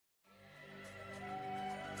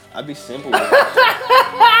I be simple with it.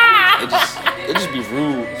 It just be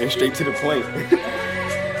rude and straight to the point.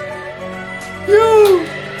 Yo!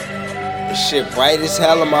 This shit bright as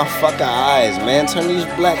hell in my fucking eyes, man. Turn these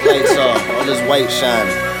black lights off. All this white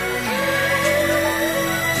shining.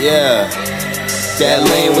 Yeah. That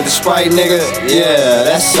lane with the Sprite, nigga. Yeah,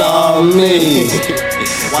 that's all me.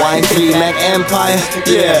 Wine 3 Mac Empire.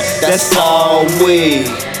 Yeah, that's all we.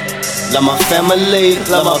 Love my family,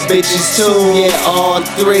 love my bitches too, yeah, all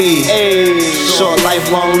three. Ay. Short life,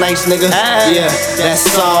 long nights, nigga. Yeah,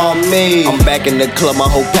 that's all me. I'm back in the club, my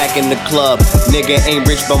whole pack in the club. Nigga ain't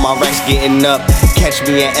rich, but my racks getting up. Catch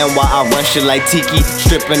me at NY, I run shit like Tiki.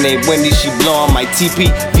 Strippin' ain't Wendy, she blow on my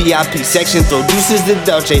TP. VIP section, throw deuces to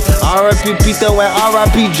Dolce. R.I.P. Pito and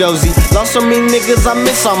R.I.P. Josie. Lost so many niggas, I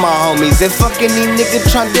miss all my homies. And fucking these niggas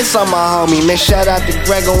tryna diss on my homie. Man, shout out to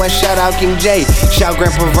Grego and shout out King J. Shout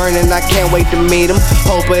Grandpa Vernon, I can't wait to meet him.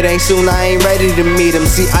 Hope it ain't soon, I ain't ready to meet him.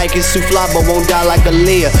 See, Ike is too fly, but won't die like a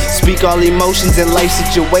Leah. Speak all emotions in life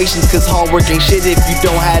situations, cause hard work ain't shit if you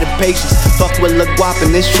don't have the patience. Fuck with Lil Guap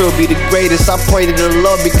and this true be the greatest. I pray to the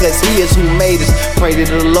Lord because he is who made us. Pray to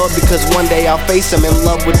the Lord because one day I'll face him in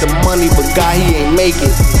love with the money, but God, he ain't make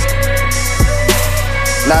it.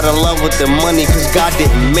 Not in love with the money cause God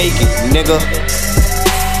didn't make it, nigga.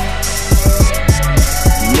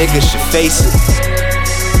 Niggas should face it.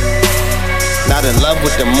 Not in love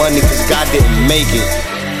with the money cause God didn't make it.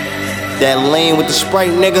 That lane with the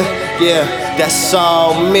Sprite, nigga. Yeah, that's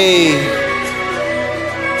all me.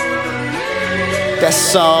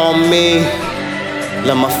 That's all me.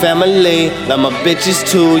 Love my family, love my bitches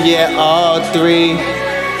too, yeah, all three.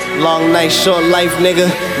 Long night, short life, nigga.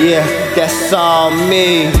 Yeah, that's all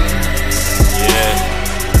me.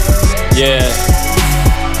 Yeah.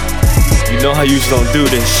 You know how you just don't do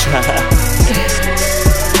this.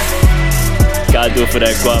 Gotta do it for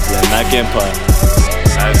that guap, like Mac Empire.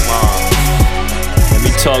 Mac Mom. Let me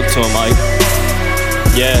talk to him, Mike.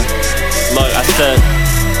 Yeah. Look, I said,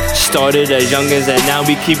 started as youngins and now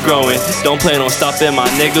we keep growing. Don't plan on stopping, my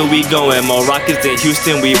nigga, we going. More rockets than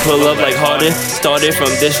Houston, we pull up like Harden. Started from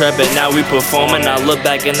this rap and now we performing. I look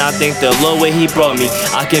back and I think the low way he brought me.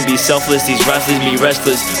 I can be selfless, these rappers be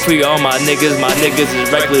restless. Free all my niggas is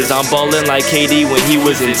reckless. I'm ballin' like KD when he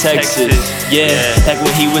was in Texas. Yeah, heck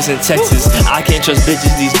when he was in Texas. I can't trust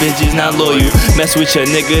bitches, these bitches not loyal. Mess with your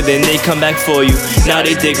nigga, then they come back for you. Now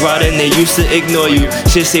they dick riding, they used to ignore you.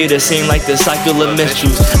 Shit stay the same like the cycle of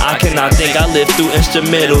minstrels. I cannot think I lived through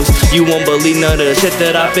instrumentals. You won't believe none of the shit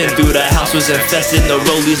that I've been through. That house was infested, no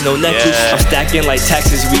rollies, no necklace. I'm stacking like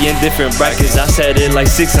taxes, we in different brackets. I said it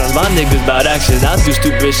like 6 times, my niggas bout action. I do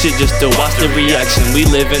stupid shit just to watch the reaction. We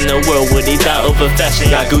live in a world where they die over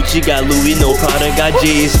fashion. Got Gucci, got Louis, no Prada, got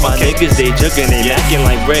G's. My niggas, they juggin', they mackin'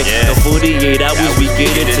 like bread. No 48 hours, we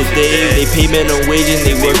get it today. They pay minimum wage and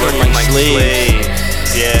they workin' like slaves.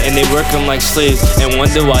 And they work them like slaves and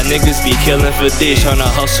wonder why niggas be killing for days. Tryna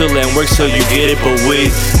hustle and work so you get it, but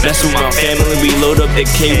wait. Mess with my family, we load up the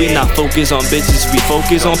K. We not focused on bitches, we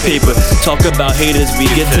focus on paper. Talk about haters,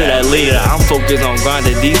 we get to that later. I'm focused on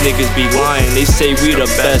grinding, these niggas be lying. They say we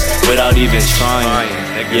the best without even trying.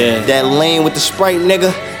 Yeah. That lane with the Sprite,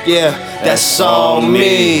 nigga. Yeah, that's all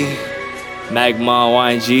me. Magma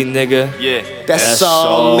YG, nigga. Yeah, that's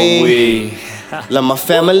all me. Love my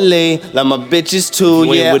family, love my bitches too,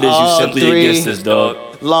 yeah, all simply three. Against us,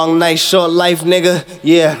 dog. Long night, short life, nigga.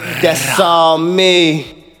 Yeah, that's all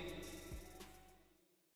me.